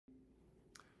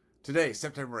Today,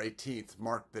 September 18th,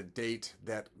 marked the date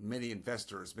that many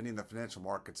investors, many in the financial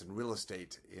markets and real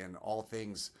estate, in all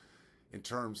things in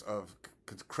terms of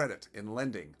credit and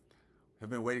lending, have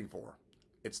been waiting for.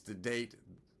 It's the date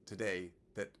today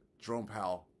that Jerome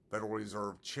Powell, Federal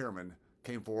Reserve Chairman,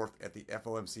 came forth at the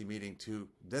FOMC meeting to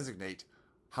designate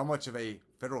how much of a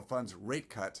federal funds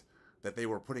rate cut that they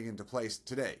were putting into place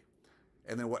today,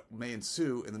 and then what may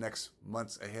ensue in the next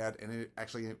months ahead, and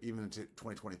actually even into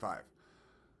 2025.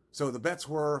 So the bets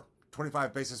were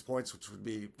 25 basis points, which would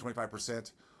be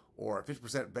 25%, or a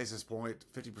 50% basis point,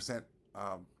 50%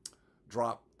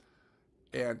 drop.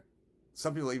 And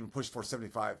some people even pushed for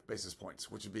 75 basis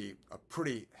points, which would be a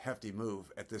pretty hefty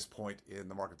move at this point in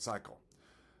the market cycle.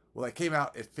 Well, they came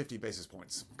out at 50 basis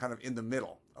points, kind of in the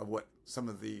middle of what some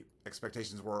of the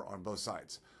expectations were on both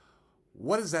sides.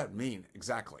 What does that mean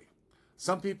exactly?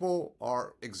 Some people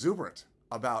are exuberant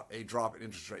about a drop in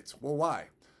interest rates. Well, why?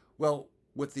 Well,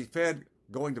 with the Fed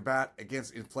going to bat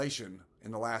against inflation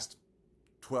in the last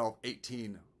 12,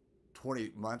 18,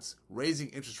 20 months, raising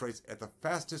interest rates at the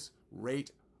fastest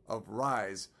rate of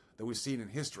rise that we've seen in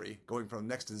history, going from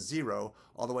next to zero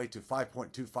all the way to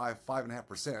 5.25,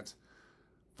 5.5%,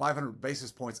 500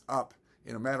 basis points up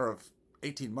in a matter of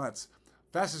 18 months,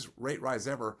 fastest rate rise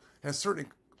ever, has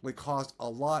certainly caused a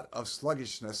lot of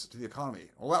sluggishness to the economy.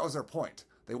 Well, that was their point.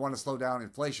 They want to slow down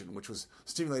inflation, which was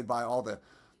stimulated by all the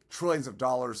trillions of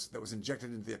dollars that was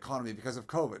injected into the economy because of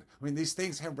COVID. I mean, these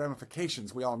things have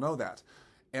ramifications. We all know that.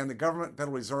 And the government,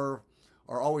 Federal Reserve,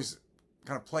 are always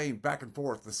kind of playing back and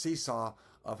forth, the seesaw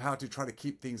of how to try to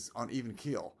keep things on even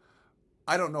keel.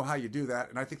 I don't know how you do that,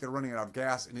 and I think they're running out of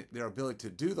gas in their ability to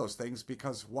do those things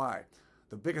because why?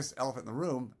 The biggest elephant in the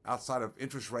room, outside of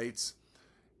interest rates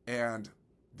and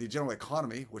the general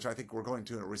economy, which I think we're going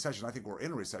to in a recession, I think we're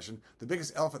in a recession, the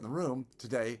biggest elephant in the room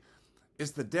today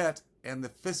is the debt and the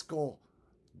fiscal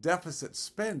deficit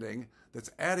spending that's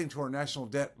adding to our national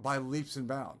debt by leaps and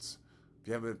bounds. If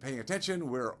you haven't been paying attention,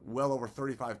 we're well over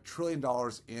 $35 trillion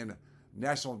in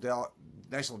national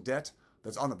debt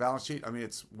that's on the balance sheet. I mean,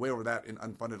 it's way over that in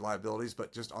unfunded liabilities,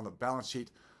 but just on the balance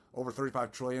sheet, over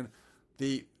 $35 trillion.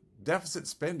 The deficit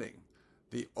spending,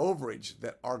 the overage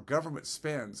that our government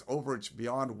spends, overage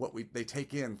beyond what they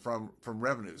take in from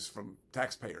revenues, from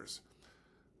taxpayers,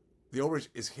 the overage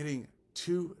is hitting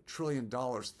 $2 trillion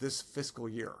this fiscal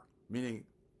year, meaning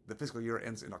the fiscal year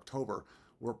ends in October.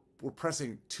 We're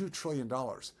pressing $2 trillion.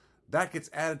 That gets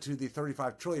added to the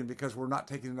 $35 trillion because we're not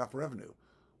taking enough revenue.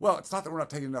 Well, it's not that we're not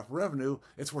taking enough revenue,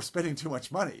 it's we're spending too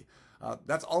much money.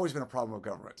 That's always been a problem of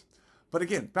government. But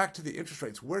again, back to the interest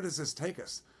rates, where does this take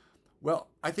us? Well,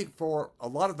 I think for a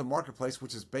lot of the marketplace,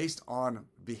 which is based on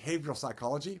behavioral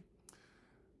psychology,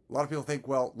 a lot of people think,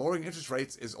 well, lowering interest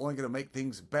rates is only going to make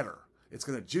things better. It's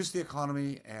going to juice the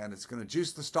economy, and it's going to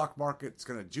juice the stock market, it's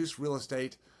going to juice real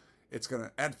estate, it's going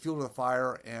to add fuel to the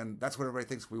fire, and that's what everybody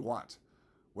thinks we want.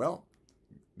 Well,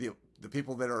 the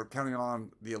people that are counting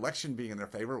on the election being in their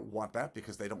favor want that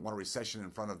because they don't want a recession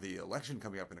in front of the election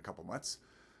coming up in a couple months.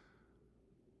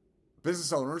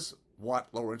 Business owners want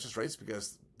lower interest rates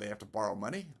because they have to borrow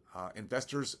money.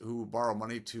 Investors who borrow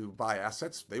money to buy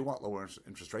assets, they want lower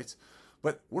interest rates.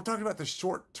 But we're talking about the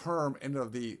short-term end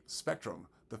of the spectrum.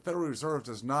 The Federal Reserve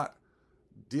does not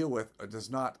deal with, or does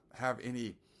not have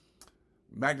any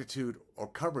magnitude or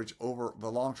coverage over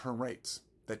the long-term rates.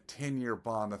 The 10-year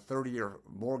bond, the 30-year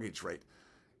mortgage rate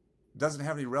doesn't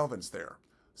have any relevance there.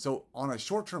 So on a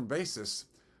short-term basis,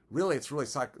 really, it's really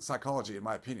psychology, in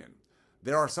my opinion.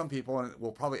 There are some people, and it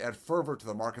will probably add fervor to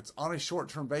the markets on a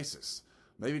short-term basis,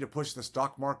 maybe to push the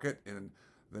stock market and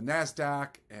the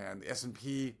NASDAQ and the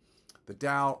S&P, the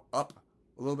Dow up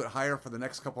a little bit higher for the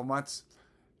next couple months.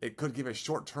 It could give a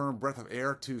short-term breath of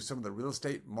air to some of the real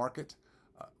estate market.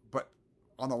 But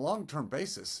on a long-term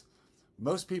basis,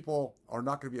 most people are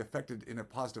not going to be affected in a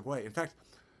positive way. In fact,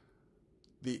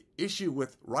 the issue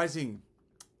with rising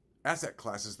asset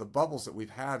classes, the bubbles that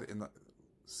we've had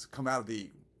come out of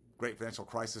the great financial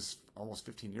crisis almost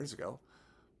 15 years ago,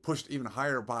 pushed even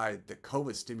higher by the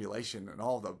COVID stimulation and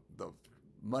all the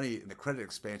money and the credit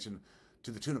expansion to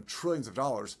the tune of trillions of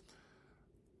dollars,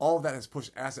 all of that has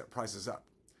pushed asset prices up.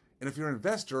 And if you're an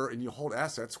investor and you hold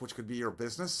assets, which could be your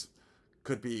business,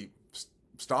 could be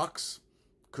stocks,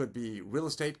 could be real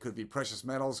estate, could be precious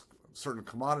metals, certain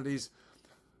commodities,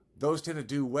 those tend to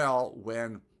do well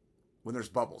when there's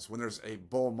bubbles, when there's a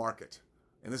bull market.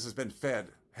 And this has been fed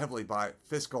heavily by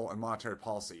fiscal and monetary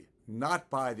policy, not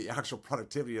by the actual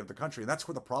productivity of the country. And that's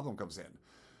where the problem comes in.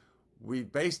 We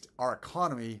based our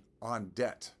economy on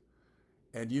debt.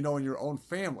 And you know, in your own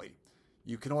family,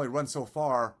 you can only run so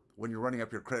far when you're running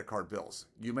up your credit card bills.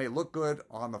 You may look good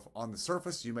on the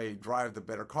surface. You may drive the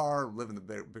better car, live in the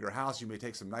bigger house. You may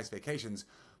take some nice vacations.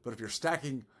 But if you're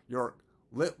stacking your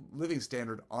living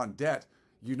standard on debt,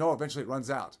 you know eventually it runs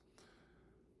out.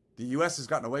 The U.S. has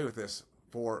gotten away with this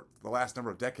for the last number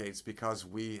of decades because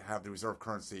we have the reserve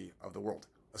currency of the world,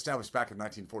 established back in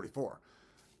 1944.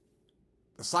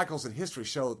 The cycles in history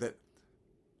show that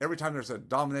every time there's a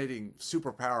dominating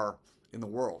superpower in the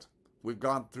world, we've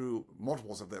gone through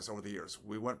multiples of this over the years.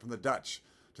 We went from the Dutch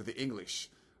to the English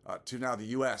to now the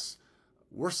U.S.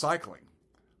 We're cycling.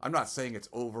 I'm not saying it's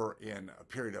over in a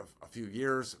period of a few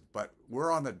years, but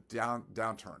we're on the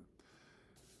downturn.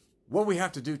 What we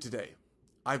have to do today,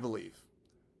 I believe,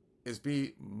 is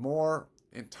be more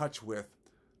in touch with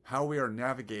how we are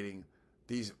navigating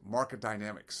these market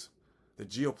dynamics, the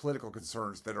geopolitical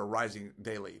concerns that are rising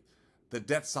daily, the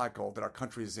debt cycle that our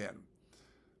country is in,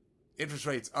 interest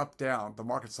rates up, down, the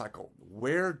market cycle.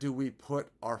 Where do we put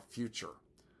our future?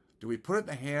 Do we put it in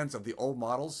the hands of the old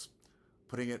models,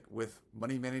 putting it with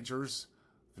money managers,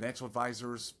 financial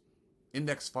advisors,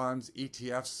 index funds,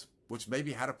 ETFs, which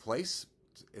maybe had a place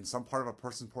in some part of a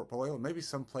person's portfolio, maybe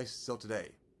some place still today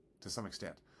to some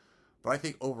extent. But I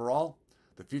think overall,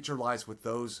 the future lies with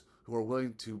those who are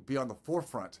willing to be on the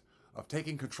forefront of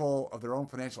taking control of their own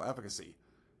financial efficacy.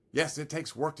 Yes, it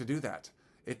takes work to do that.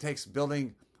 It takes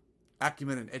building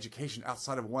acumen and education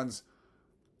outside of one's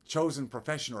chosen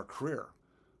profession or career,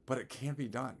 but it can be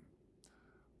done.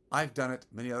 I've done it,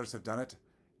 many others have done it,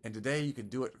 and today you can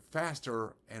do it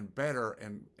faster and better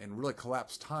and really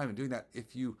collapse time in doing that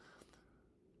if you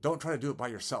don't try to do it by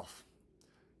yourself.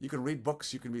 You can read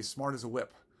books, you can be smart as a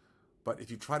whip, but if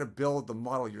you try to build the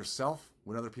model yourself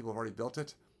when other people have already built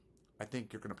it, I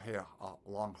think you're going to pay a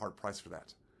long, hard price for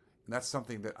that. And that's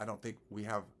something that I don't think we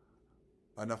have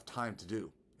enough time to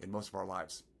do in most of our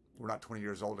lives. We're not 20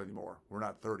 years old anymore. We're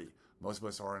not 30. Most of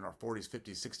us are in our 40s,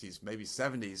 50s, 60s, maybe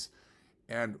 70s.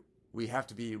 And we have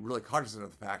to be really cognizant of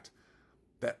the fact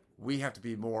that we have to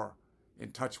be more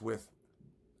in touch with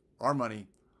our money,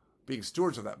 being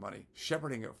stewards of that money,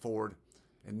 shepherding it forward,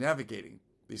 and navigating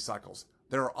these cycles.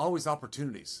 There are always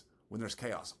opportunities when there's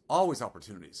chaos, always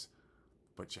opportunities.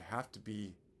 But you have to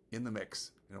be in the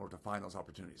mix in order to find those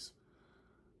opportunities.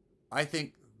 I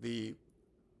think the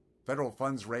federal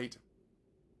funds rate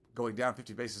going down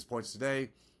 50 basis points today,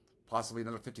 possibly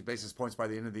another 50 basis points by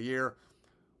the end of the year.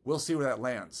 We'll see where that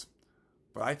lands.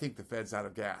 But I think the Fed's out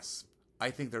of gas. I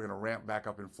think they're going to ramp back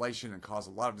up inflation and cause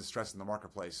a lot of distress in the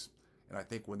marketplace. And I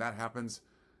think when that happens,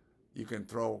 you can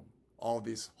throw all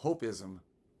this hopeism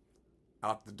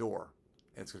out the door.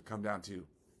 And it's going to come down to,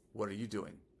 what are you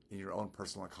doing in your own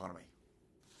personal economy?